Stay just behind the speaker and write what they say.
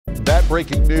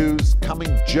Breaking news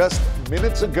coming just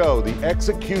minutes ago. The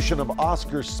execution of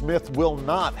Oscar Smith will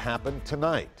not happen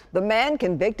tonight. The man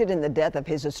convicted in the death of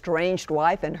his estranged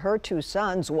wife and her two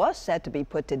sons was set to be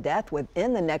put to death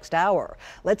within the next hour.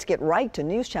 Let's get right to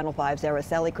News Channel 5's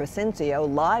Araceli Crescencio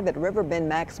live at Riverbend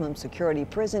Maximum Security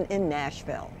Prison in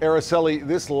Nashville. Araceli,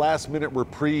 this last-minute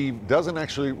reprieve doesn't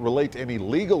actually relate to any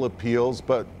legal appeals,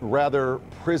 but rather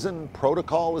prison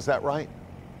protocol. Is that right?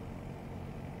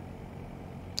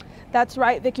 That's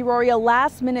right, Vicky Rory, a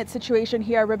last-minute situation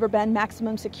here at Riverbend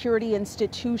Maximum Security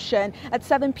Institution. At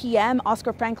 7 p.m.,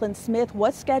 Oscar Frank Smith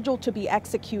was scheduled to be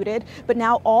executed, but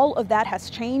now all of that has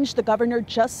changed. The governor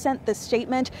just sent this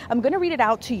statement. I'm going to read it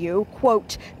out to you.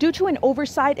 Quote, due to an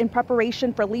oversight in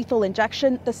preparation for lethal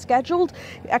injection, the scheduled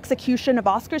execution of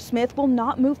Oscar Smith will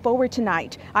not move forward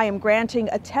tonight. I am granting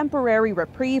a temporary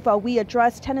reprieve while we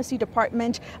address Tennessee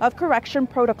Department of Correction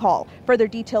protocol. Further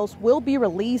details will be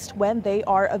released when they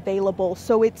are available.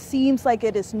 So it seems like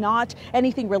it is not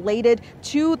anything related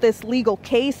to this legal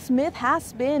case. Smith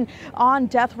has been on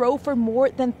death row for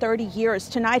more than 30 years.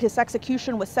 Tonight, his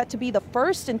execution was set to be the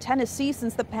first in Tennessee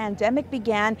since the pandemic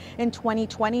began in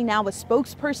 2020. Now, a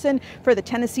spokesperson for the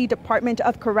Tennessee Department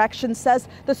of Correction says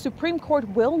the Supreme Court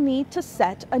will need to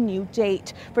set a new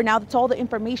date. For now, that's all the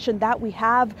information that we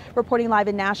have. Reporting live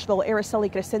in Nashville,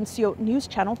 Araceli Crescencio, News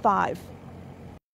Channel 5.